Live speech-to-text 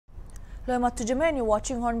Hello, Matujame, and you're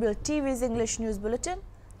watching Hornbill TV's English News Bulletin.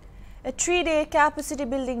 A 3-day capacity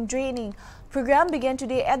building training program began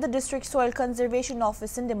today at the District Soil Conservation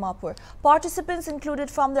Office in Dimapur. Participants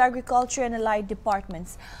included from the Agriculture and Allied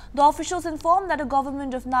departments. The officials informed that the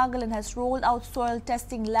government of Nagaland has rolled out soil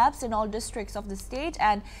testing labs in all districts of the state,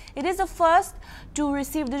 and it is the first to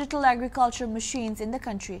receive digital agriculture machines in the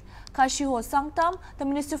country. Kashiho Sangtam, the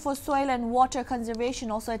Minister for Soil and Water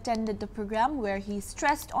Conservation, also attended the program, where he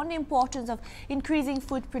stressed on the importance of increasing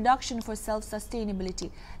food production for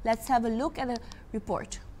self-sustainability. Let's have a look at a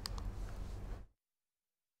report.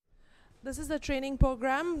 This is a training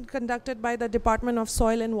program conducted by the Department of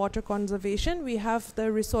Soil and Water Conservation. We have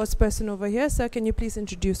the resource person over here. Sir, can you please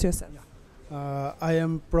introduce yourself? I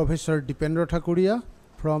am Professor Dipendra Thakuria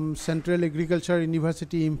from Central Agriculture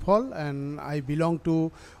University, Imphal, and I belong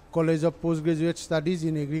to College of Postgraduate Studies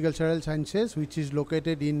in Agricultural Sciences, which is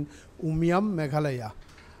located in Umiam, Meghalaya.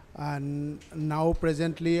 And now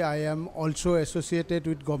presently I am also associated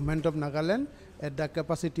with Government of Nagaland at the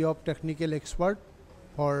capacity of technical expert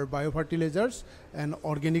for biofertilizers and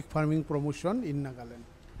organic farming promotion in Nagaland.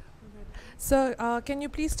 Sir, can you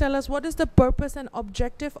please tell us what is the purpose and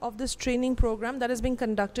objective of this training program that is being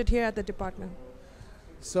conducted here at the department?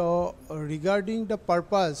 So regarding the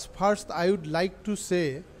purpose, first I would like to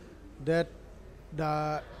say that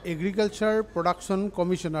the Agriculture Production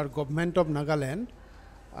Commissioner, Government of Nagaland,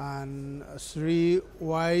 and Sri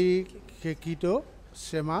Y. Kekito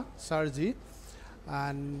Sema Sarji,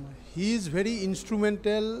 and he is very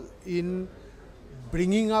instrumental in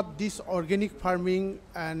bringing up this organic farming,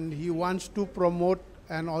 and he wants to promote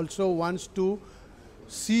and also wants to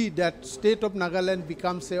see that state of Nagaland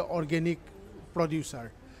becomes an organic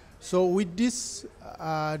producer. So with these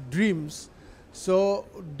dreams, so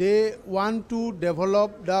they want to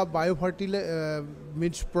develop the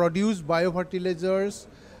produce biofertilizers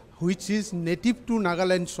which is native to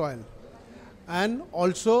Nagaland soil, and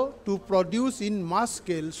also to produce in mass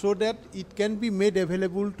scale so that it can be made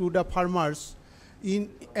available to the farmers in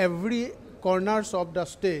every corners of the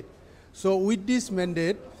state. So with this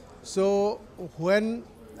mandate, so when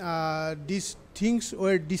these things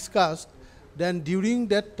were discussed, then during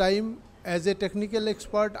that time, as a technical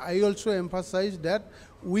expert, I also emphasized that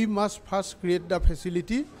we must first create the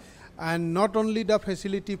facility, and not only the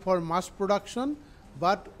facility for mass production,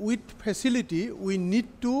 but with facility we need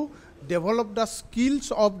to develop the skills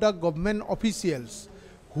of the government officials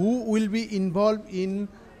who will be involved in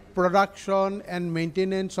production and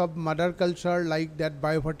maintenance of mother culture, like that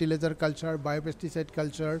biofertilizer culture, biopesticide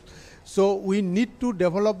culture. So we need to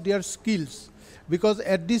develop their skills, because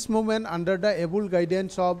at this moment, under the able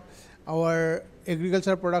guidance of our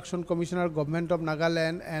Agriculture Production Commissioner, Government of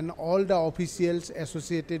Nagaland, and all the officials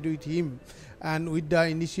associated with him, and with the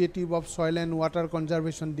initiative of Soil and Water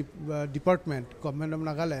Conservation Department, Government of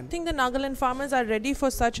Nagaland. I think the Nagaland farmers are ready for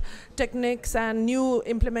such techniques and new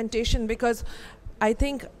implementation, because I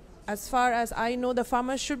think, as far as I know, the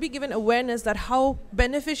farmers should be given awareness that how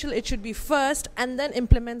beneficial it should be first, and then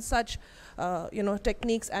implement such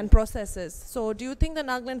techniques and processes. So do you think the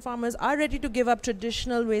Nagaland farmers are ready to give up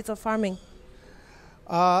traditional ways of farming?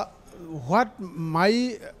 What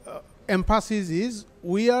my emphasis is,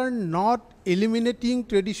 we are not eliminating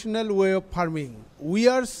traditional way of farming. We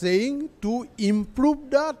are saying to improve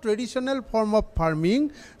the traditional form of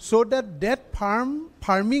farming so that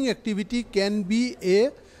farming activity can be a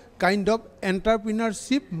kind of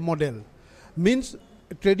entrepreneurship model. Means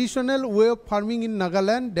traditional way of farming in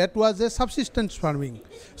Nagaland, that was a subsistence farming.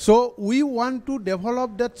 So we want to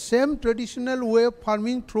develop that same traditional way of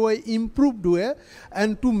farming through an improved way,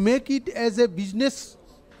 and to make it as a business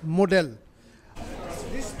model.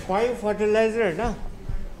 This biofertilizer, na?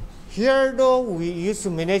 Here though we used to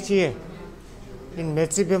manage here in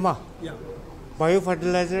Metsibema. Yeah.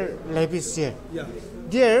 Biofertilizer lab is here. Yeah.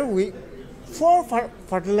 There four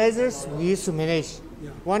fertilizers we used to manage. Yeah.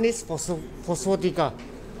 One is phosphatica,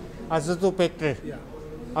 azotobacter, Yeah.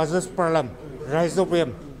 azoospermum,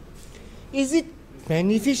 rhizobium. Is it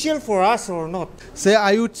beneficial for us or not? Say,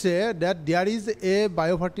 I would say that there is a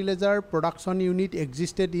biofertilizer production unit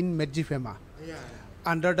existed in Medzifema,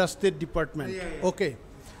 under the State Department. Okay.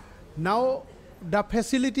 Now, the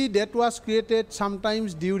facility that was created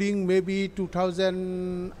sometimes during maybe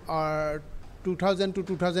 2000 to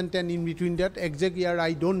 2010, in between that exact year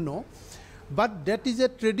I don't know, but that is a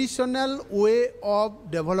traditional way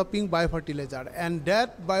of developing biofertilizer, and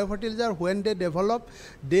that biofertilizer, when they develop,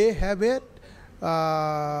 they have it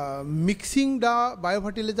mixing the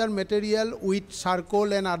biofertilizer material with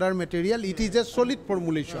charcoal and other material. It is a solid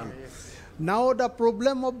formulation. Now the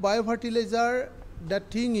problem of biofertilizer the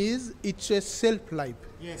thing is, it's a self-life.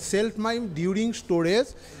 Yes. Self-life during storage,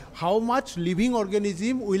 how much living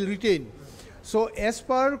organism will retain. So as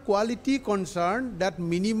per quality concern, that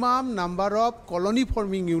minimum number of colony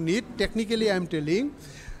forming unit, technically I am telling,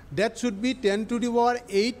 that should be 10 to the power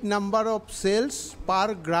 8 number of cells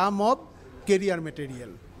per gram of carrier material.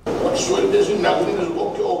 But soil testing in Nagaland is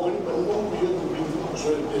okay, organic, but no, we have to bring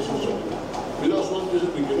soil testing something. Without soil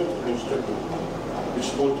testing, we cannot produce that. The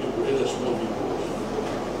small people, as a small people.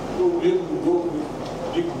 So we have to go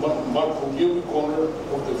dig mud from every corner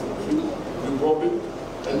of the field, we drop it,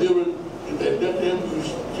 and they will, at that time, we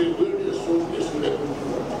say, where is soil testing happening?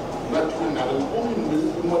 Not in Nagaland, only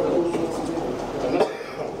in the mud also.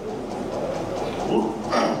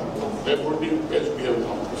 Laboratory as we have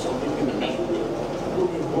now, something in the national way. So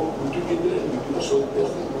we took it there and we do a soil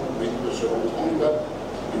testing, we do a soil testing. Only that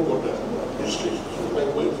we got that registration. So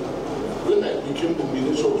likewise, when I became the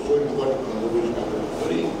Minister of Soil and Water Conservation, I was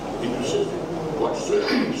very interested in what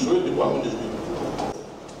soil department is doing.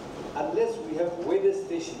 Unless we have weather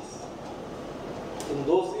stations in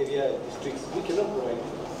those area districts, we cannot provide it.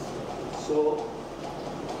 So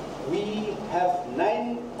we have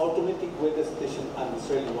 9 automatic weather stations under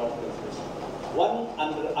soil and water conservation. 1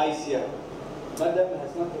 under ICR. Madam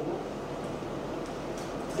has not done that.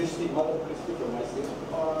 Madam Christy from ICR.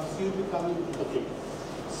 She will be coming. Okay.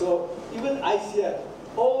 So even ICR,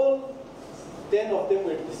 all 10 of them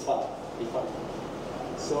were defunct.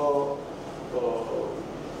 So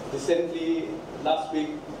recently, last week,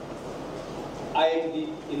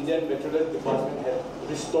 IMD, Indian Meteorological Department, had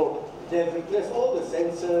restored. They have replaced all the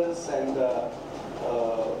sensors and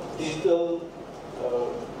digital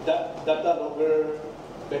data logger,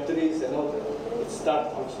 batteries and all that. It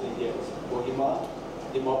starts functioning here. Kohima,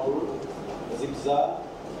 Dimapur, Zibza,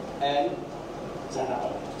 and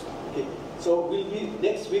Zanabad. Okay. So we'll be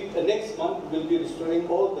next month we'll be restoring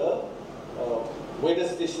all the weather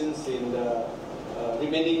stations in the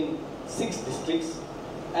remaining 6 districts,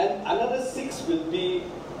 and another 6 will be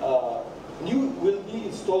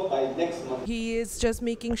installed by next month. He is just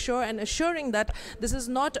making sure and assuring that this is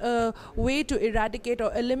not a way to eradicate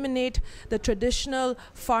or eliminate the traditional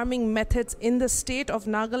farming methods in the state of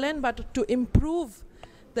Nagaland, but to improve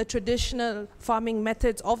the traditional farming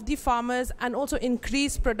methods of the farmers and also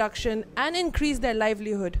increase production and increase their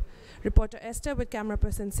livelihood. Reporter Esther with camera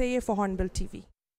person Seye for Hornbill TV.